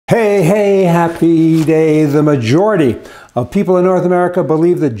Hey, hey, happy day. The majority of people in North America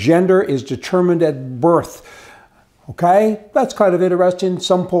believe that gender is determined at birth. Okay, that's kind of interesting.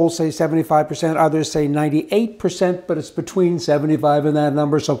 Some polls say 75%, others say 98%, but it's between 75 and that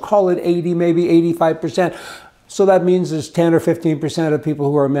number, so call it 80, maybe 85%. So that means there's 10 or 15% of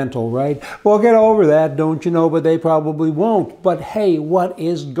people who are mental, right? Well, get over that, don't you know, but they probably won't. But hey, what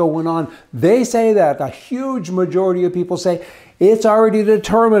is going on? They say that. A huge majority of people say it's already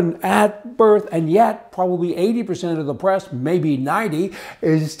determined at birth, and yet probably 80% of the press, maybe 90,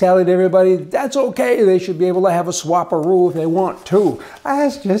 is telling everybody that's okay. They should be able to have a swap-a-roo if they want to.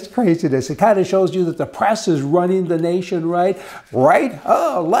 That's just craziness. It kind of shows you that the press is running the nation, right? Right?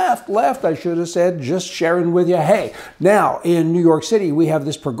 Oh, left, I should have said, just sharing with you. Hey, now in New York City, we have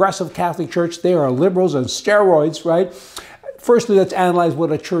this progressive Catholic Church. They are liberals on steroids, right? Firstly, let's analyze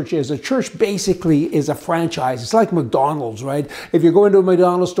what a church is. A church basically is a franchise. It's like McDonald's, right? If you go into a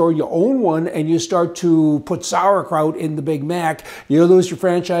McDonald's store, you own one, and you start to put sauerkraut in the Big Mac, you lose your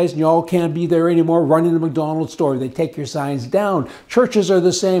franchise and you all can't be there anymore running the McDonald's store. They take your signs down. Churches are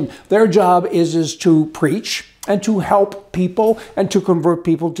the same. Their job is to preach and to help people and to convert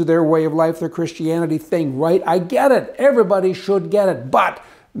people to their way of life, their Christianity thing, right? I get it. Everybody should get it. But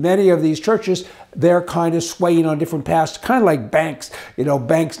many of these churches, they're kind of swaying on different paths, kind of like banks. You know,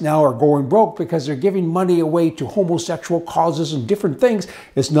 banks now are going broke because they're giving money away to homosexual causes and different things.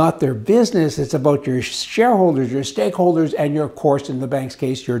 It's not their business. It's about your shareholders, your stakeholders, and your, of course, in the bank's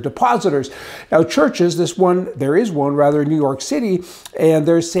case, your depositors. Now, churches, there is one rather in New York City, and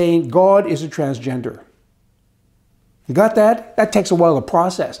they're saying God is a transgender. You got that? That takes a while to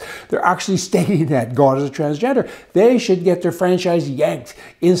process. They're actually stating that God is a transgender. They should get their franchise yanked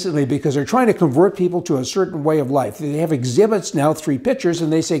instantly because they're trying to convert people to a certain way of life. They have exhibits now, 3 pictures,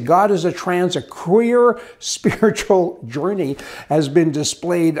 and they say God is a queer spiritual journey has been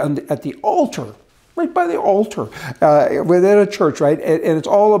displayed at the altar. Right by the altar within a church, right? And it's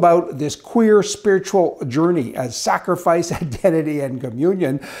all about this queer spiritual journey as sacrifice, identity, and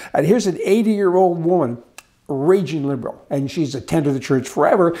communion. And here's an 80-year-old woman, raging liberal, and she's attended the church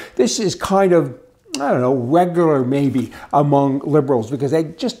forever. This is kind of, I don't know, regular maybe among liberals because they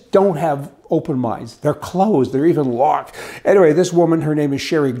just don't have open minds. They're closed. They're even locked. Anyway, this woman, her name is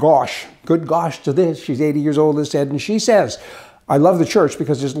Sherry Gosh. Good gosh to this. She's 80 years old, as said, and she says, I love the church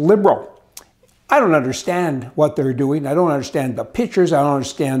because it's liberal. I don't understand what they're doing. I don't understand the pictures. I don't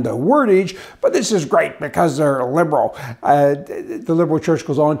understand the wordage, but this is great because they're liberal. The liberal church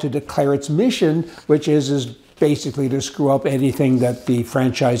goes on to declare its mission, which is basically to screw up anything that the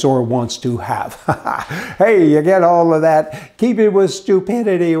franchisor wants to have. Hey, you get all of that. Keep it with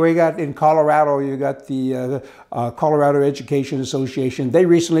stupidity. We got in Colorado, you got the Colorado Education Association. They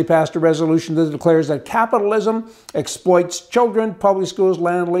recently passed a resolution that declares that capitalism exploits children, public schools,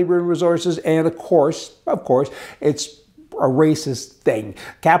 land, labor, and resources, and of course, it's a racist thing.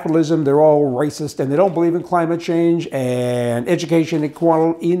 Capitalism, they're all racist, and they don't believe in climate change and education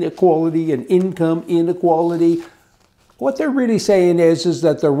inequality and income inequality. What they're really saying is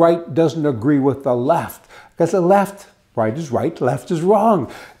that the right doesn't agree with the left, because the left, right is right, left is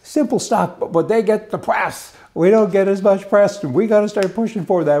wrong. Simple stuff, but they get the press. We don't get as much press, and we got to start pushing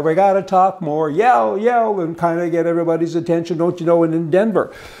for that. We got to talk more, yell, and kind of get everybody's attention. Don't you know? And in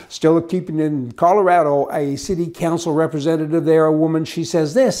Denver, still keeping in Colorado, a city council representative there, a woman, she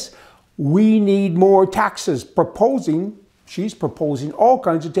says this: we need more taxes. She's proposing all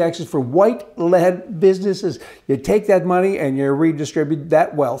kinds of taxes for white-led businesses. You take that money and you redistribute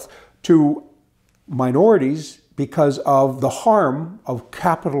that wealth to minorities because of the harm of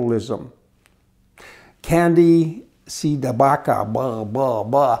capitalism. Candy Sidabaka, blah, blah,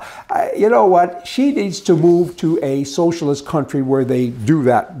 blah. You know what? She needs to move to a socialist country where they do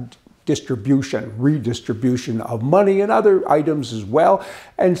that redistribution of money and other items as well,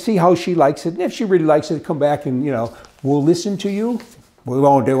 and see how she likes it. And if she really likes it, come back and, you know, we'll listen to you. We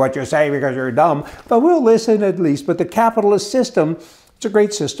won't do what you say because you're dumb, but we'll listen at least. But the capitalist system, it's a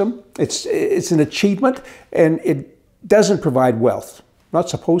great system. It's an achievement, and it doesn't provide wealth. Not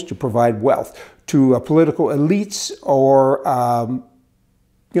supposed to provide wealth to political elites or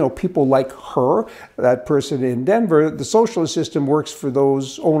you know, people like her, that person in Denver. The socialist system works for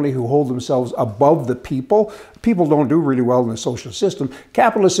those only who hold themselves above the people. People don't do really well in the social system.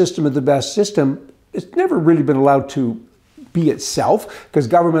 Capitalist system is the best system. It's never really been allowed to be itself because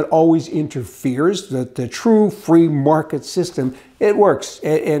government always interferes. The true free market system, it works,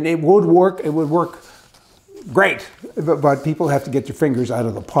 and it would work. It would work great, but people have to get their fingers out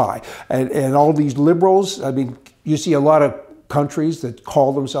of the pie. And all these liberals, I mean, you see a lot of countries that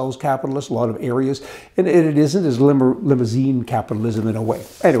call themselves capitalist, a lot of areas, and it isn't as limousine capitalism in a way.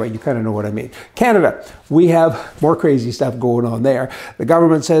 Anyway, you kind of know what I mean. Canada, we have more crazy stuff going on there. The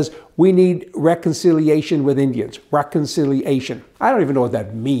government says we need reconciliation with Indians. Reconciliation. I don't even know what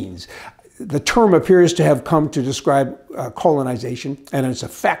that means. The term appears to have come to describe colonization and its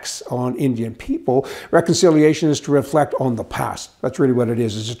effects on Indian people. Reconciliation is to reflect on the past. That's really what it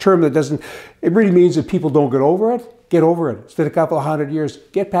is. It's a term that doesn't, it really means that people don't get over it. Get over it. It's been a couple of 100 years.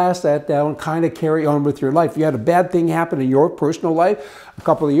 Get past that down, kind of carry on with your life. You had a bad thing happen in your personal life a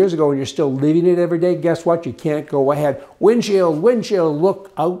couple of years ago and you're still living it every day. Guess what? You can't go ahead. Windshield, windshield,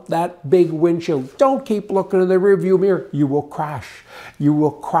 look out that big windshield. Don't keep looking in the rearview mirror. You will crash. You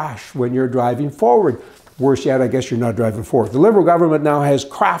will crash when you're driving forward. Worse yet, I guess you're not driving forward. The Liberal government now has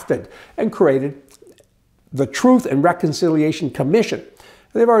crafted and created the Truth and Reconciliation Commission.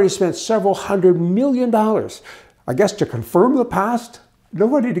 They've already spent several $100 million, I guess, to confirm the past.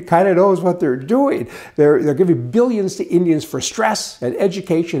 Nobody kind of knows what they're doing. They're giving billions to Indians for stress and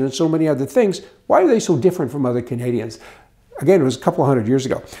education and so many other things. Why are they so different from other Canadians? Again, it was a couple of 100 years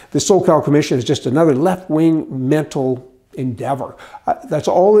ago. The SoCal Commission is just another left-wing mental endeavor. That's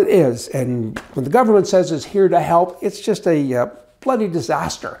all it is. And when the government says it's here to help, it's just a bloody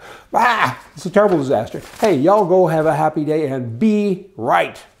disaster. It's a terrible disaster. Hey, y'all go have a happy day and be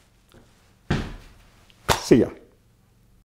right. See ya.